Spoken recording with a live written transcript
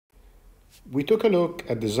We took a look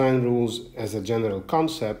at design rules as a general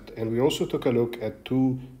concept, and we also took a look at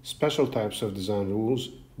two special types of design rules,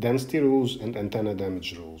 density rules and antenna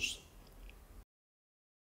damage rules.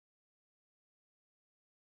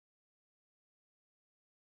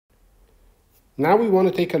 Now we want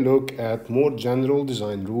to take a look at more general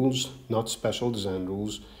design rules, not special design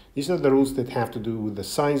rules. These are the rules that have to do with the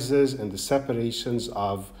sizes and the separations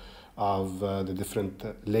of the different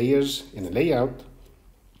layers in a layout.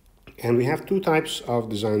 And we have two types of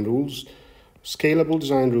design rules, scalable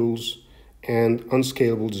design rules and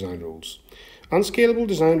unscalable design rules. Unscalable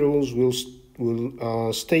design rules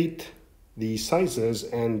will state the sizes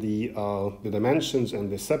and the dimensions and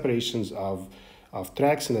the separations of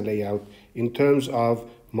tracks in a layout in terms of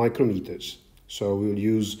micrometers. So we'll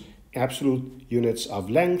use absolute units of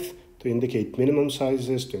length to indicate minimum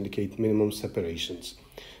sizes, to indicate minimum separations.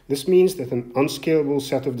 This means that an unscalable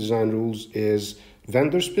set of design rules is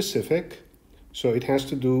vendor specific, so it has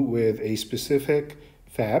to do with a specific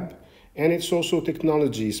fab, and it's also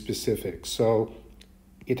technology specific, so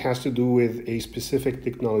it has to do with a specific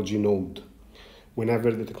technology node.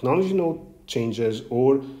 Whenever the technology node changes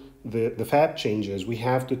or the fab changes, we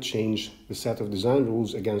have to change the set of design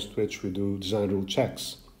rules against which we do design rule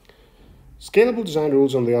checks. Scalable design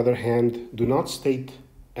rules, on the other hand, do not state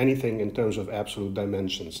anything in terms of absolute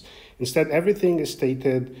dimensions. Instead, everything is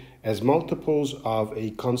stated as multiples of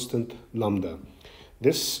a constant lambda.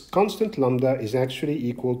 This constant lambda is actually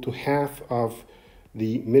equal to half of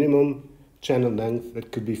the minimum channel length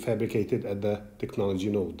that could be fabricated at the technology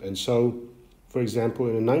node. And so, for example,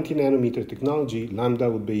 in a 90 nanometer technology, lambda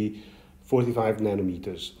would be 45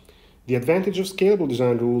 nanometers. The advantage of scalable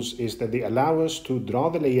design rules is that they allow us to draw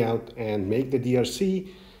the layout and make the DRC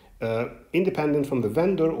independent from the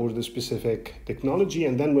vendor or the specific technology,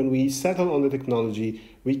 and then when we settle on the technology,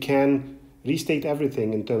 we can restate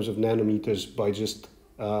everything in terms of nanometers by just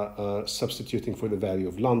substituting for the value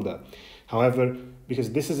of lambda. However,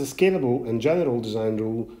 because this is a scalable and general design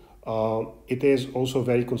rule, it is also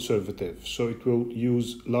very conservative, so it will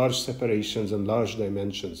use large separations and large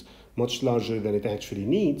dimensions, much larger than it actually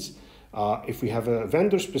needs. If we have a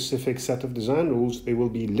vendor-specific set of design rules, they will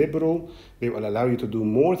be liberal, they will allow you to do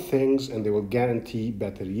more things, and they will guarantee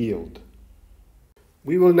better yield.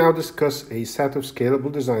 We will now discuss a set of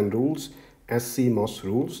scalable design rules, SCMOS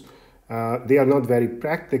rules. They are not very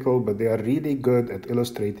practical, but they are really good at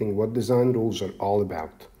illustrating what design rules are all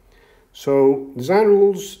about. So, design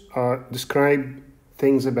rules describe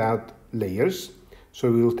things about layers,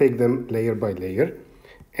 so we will take them layer by layer,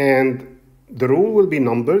 and the rule will be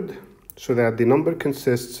numbered, so that the number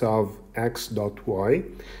consists of x dot y.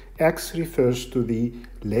 X refers to the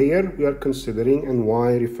layer we are considering, and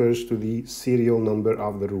y refers to the serial number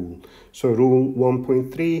of the rule. So rule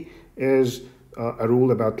 1.3 is a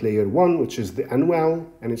rule about layer 1, which is the n-well,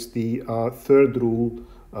 and it's the third rule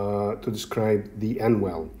to describe the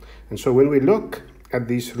n-well. And so when we look at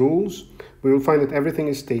these rules, we will find that everything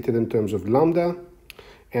is stated in terms of lambda,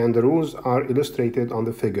 and the rules are illustrated on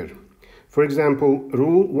the figure. For example,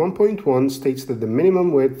 rule 1.1 states that the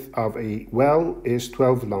minimum width of a well is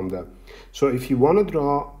 12 lambda. So if you want to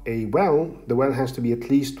draw a well, the well has to be at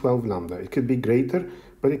least 12 lambda. It could be greater,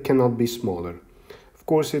 but it cannot be smaller. Of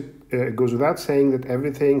course, it goes without saying that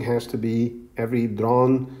everything has to be, every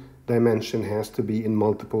drawn dimension has to be in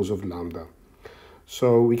multiples of lambda.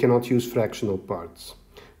 So we cannot use fractional parts.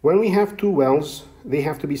 When we have two wells, they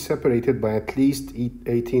have to be separated by at least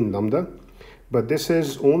 18 lambda. But this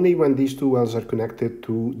is only when these two wells are connected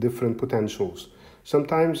to different potentials.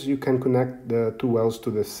 Sometimes you can connect the two wells to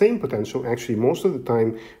the same potential. Actually, most of the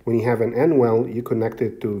time, when you have an N well, you connect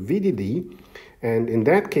it to VDD. And in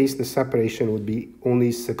that case, the separation would be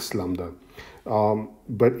only 6 lambda.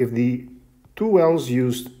 But if the two wells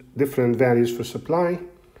used different values for supply,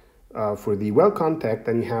 for the well contact,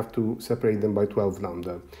 then you have to separate them by 12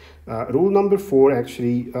 lambda. Rule number 4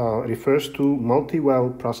 actually refers to multi-well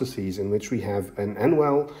processes in which we have an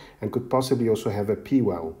N-well and could possibly also have a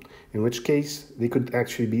P-well, in which case they could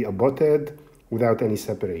actually be abutted without any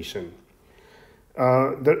separation.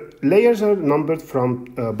 The layers are numbered from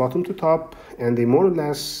bottom to top, and they more or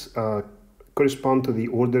less correspond to the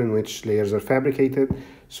order in which layers are fabricated.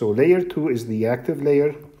 So layer 2 is the active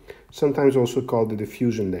layer, sometimes also called the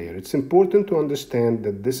diffusion layer. It's important to understand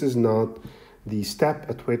that this is not the step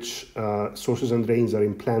at which sources and drains are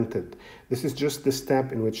implanted. This is just the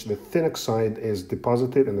step in which the thin oxide is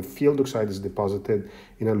deposited and the field oxide is deposited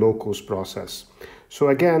in a low-cost process. So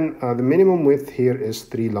again, the minimum width here is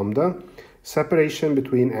 3 lambda. Separation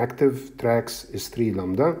between active tracks is 3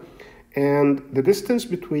 lambda. And the distance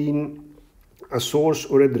between a source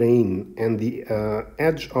or a drain, and the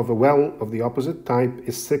edge of a well of the opposite type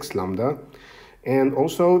is 6 lambda. And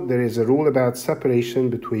also there is a rule about separation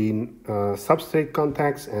between substrate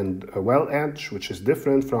contacts and a well edge, which is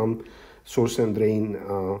different from source and drain,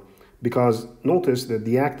 because notice that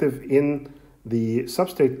the active in the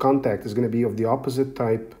substrate contact is going to be of the opposite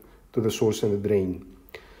type to the source and the drain.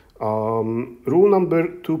 Rule number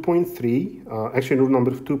 2.3, actually rule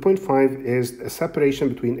number 2.5 is a separation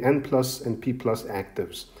between N plus and P plus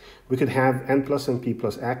actives. We could have N plus and P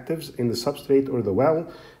plus actives in the substrate or the well,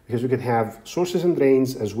 because we could have sources and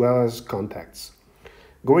drains as well as contacts.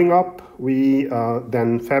 Going up, we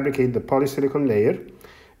then fabricate the polysilicon layer,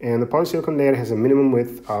 and the polysilicon layer has a minimum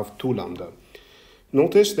width of 2 lambda.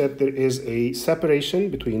 Notice that there is a separation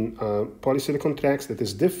between polysilicon tracks that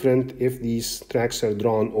is different if these tracks are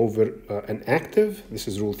drawn over an active, this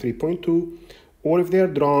is rule 3.2, or if they are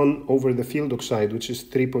drawn over the field oxide, which is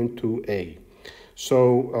 3.2a.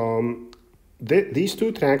 So these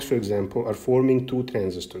two tracks, for example, are forming two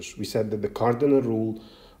transistors. We said that the cardinal rule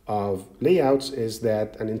of layouts is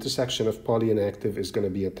that an intersection of poly and active is going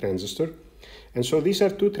to be a transistor. And so these are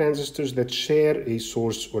two transistors that share a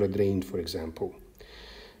source or a drain, for example.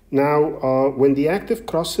 Now, when the active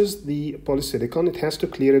crosses the polysilicon, it has to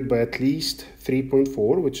clear it by at least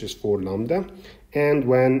 3.4, which is 4 lambda. And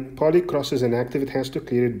when poly crosses an active, it has to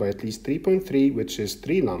clear it by at least 3.3, which is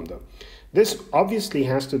 3 lambda. This obviously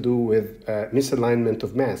has to do with misalignment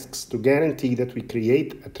of masks to guarantee that we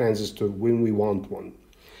create a transistor when we want one.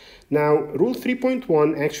 Now, rule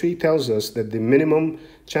 3.1 actually tells us that the minimum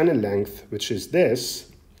channel length, which is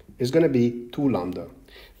this, is going to be 2 lambda.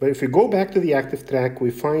 But if we go back to the active track, we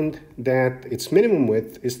find that its minimum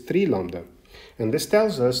width is 3 lambda. And this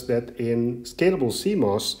tells us that in scalable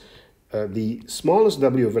CMOS, the smallest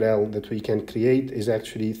W over L that we can create is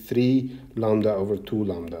actually 3 lambda over 2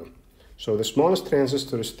 lambda. So the smallest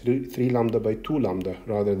transistor is 3 lambda by 2 lambda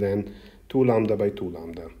rather than 2 lambda by 2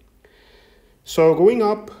 lambda. So going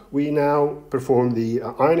up, we now perform the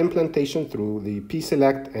ion implantation through the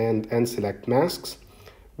P-select and N-select masks,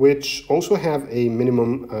 which also have a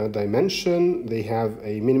minimum dimension. They have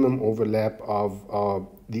a minimum overlap of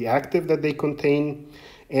the active that they contain.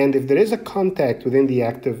 And if there is a contact within the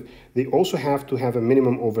active, they also have to have a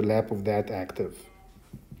minimum overlap of that active.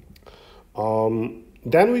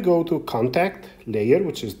 Then we go to contact layer,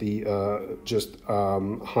 which is the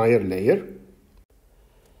higher layer.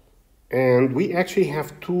 And we actually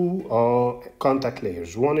have two contact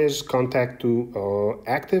layers. One is contact to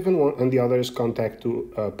active and the other is contact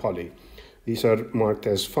to poly. These are marked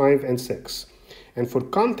as 5 and 6. And for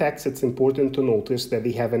contacts, it's important to notice that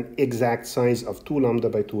they have an exact size of 2 lambda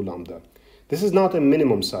by 2 lambda. This is not a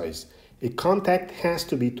minimum size. A contact has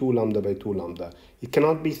to be 2 lambda by 2 lambda. It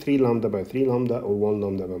cannot be 3 lambda by 3 lambda or 1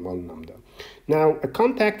 lambda by 1 lambda. Now, a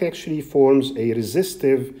contact actually forms a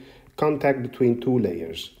resistive contact between two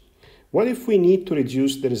layers. What if we need to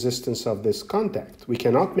reduce the resistance of this contact? We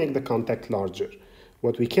cannot make the contact larger.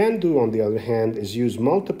 What we can do, on the other hand, is use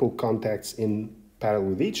multiple contacts in parallel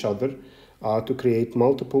with each other to create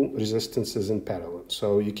multiple resistances in parallel.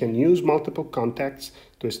 So you can use multiple contacts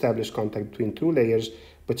to establish contact between two layers,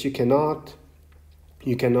 but you cannot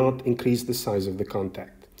increase the size of the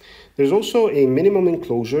contact. There's also a minimum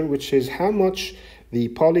enclosure, which is how much the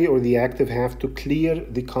poly or the active have to clear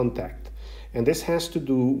the contact. And this has to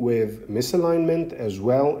do with misalignment as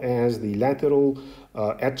well as the lateral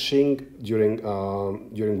etching during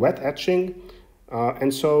wet etching.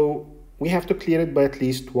 And so we have to clear it by at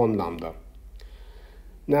least 1 lambda.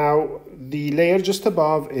 Now, the layer just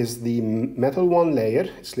above is the metal 1 layer.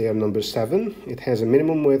 It's layer number 7. It has a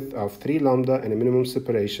minimum width of 3 lambda and a minimum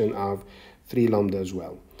separation of 3 lambda as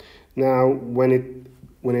well. Now,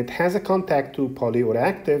 when it has a contact to poly or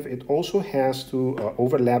active, it also has to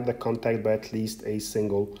overlap the contact by at least a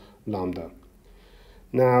single lambda.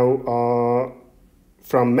 Now,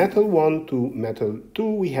 from metal 1 to metal 2,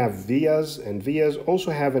 we have vias, and vias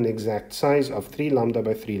also have an exact size of 3 lambda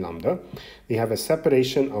by 3 lambda. They have a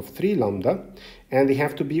separation of 3 lambda, and they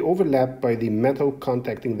have to be overlapped by the metal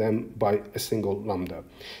contacting them by a single lambda.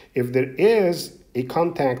 If there is a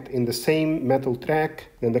contact in the same metal track,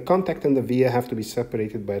 then the contact and the via have to be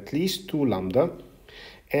separated by at least 2 lambda,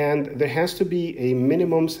 and there has to be a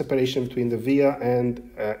minimum separation between the via and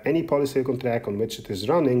any polysilicon track on which it is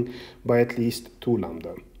running by at least 2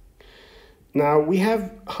 lambda. Now we have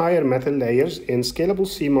higher metal layers. In scalable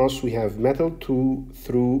CMOS, we have metal 2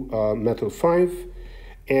 through metal 5,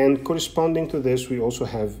 and corresponding to this, we also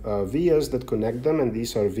have vias that connect them, and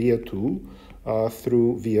these are via 2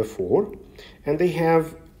 through via 4. And they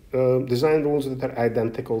have design rules that are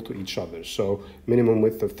identical to each other. So minimum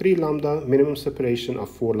width of 3 lambda, minimum separation of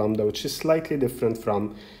 4 lambda, which is slightly different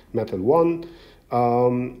from metal 1.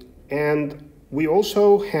 And we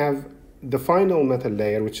also have the final metal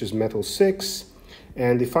layer, which is metal 6,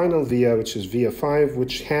 and the final via, which is via 5,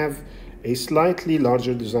 which have a slightly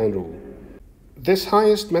larger design rule. This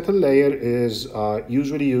highest metal layer is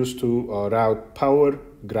usually used to route power,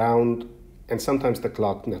 ground, and sometimes the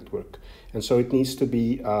clock network. And so it needs to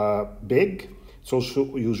be big. It's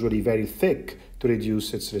also usually very thick to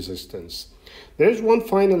reduce its resistance. There's one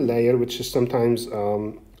final layer which is sometimes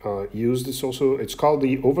used. It's called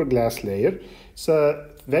the overglass layer. It's a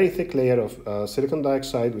very thick layer of silicon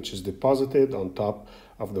dioxide which is deposited on top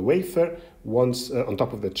of the wafer, once on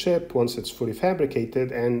top of the chip, once it's fully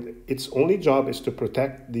fabricated, and its only job is to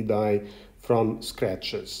protect the die from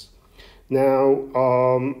scratches. Now,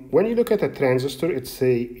 when you look at a transistor, it's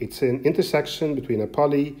an intersection between a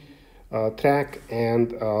poly track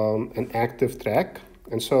and an active track.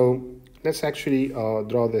 And so let's actually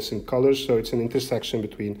draw this in colors. So it's an intersection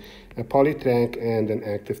between a poly track and an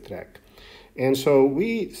active track. And so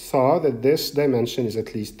we saw that this dimension is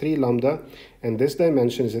at least 3 lambda, and this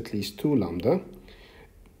dimension is at least 2 lambda.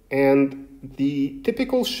 And the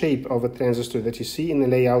typical shape of a transistor that you see in the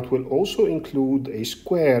layout will also include a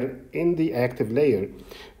square in the active layer,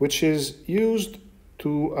 which is used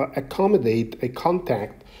to accommodate a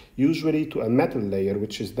contact, usually to a metal layer,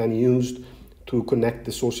 which is then used to connect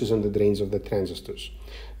the sources and the drains of the transistors.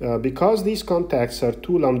 Because these contacts are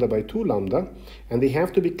 2 lambda by 2 lambda, and they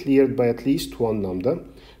have to be cleared by at least 1 lambda,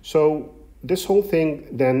 so this whole thing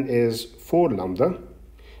then is 4 lambda.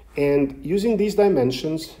 And using these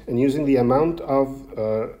dimensions and using the amount of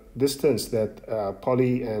distance that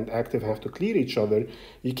poly and active have to clear each other,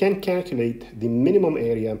 you can calculate the minimum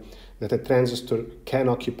area that a transistor can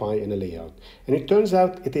occupy in a layout. And it turns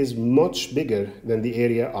out it is much bigger than the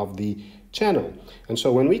area of the channel. And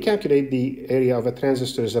so when we calculate the area of a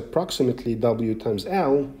transistor as approximately W times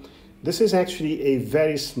L, this is actually a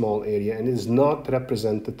very small area and is not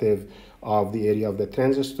representative of the area of the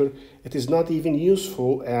transistor. It is not even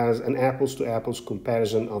useful as an apples to apples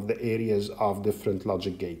comparison of the areas of different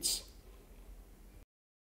logic gates.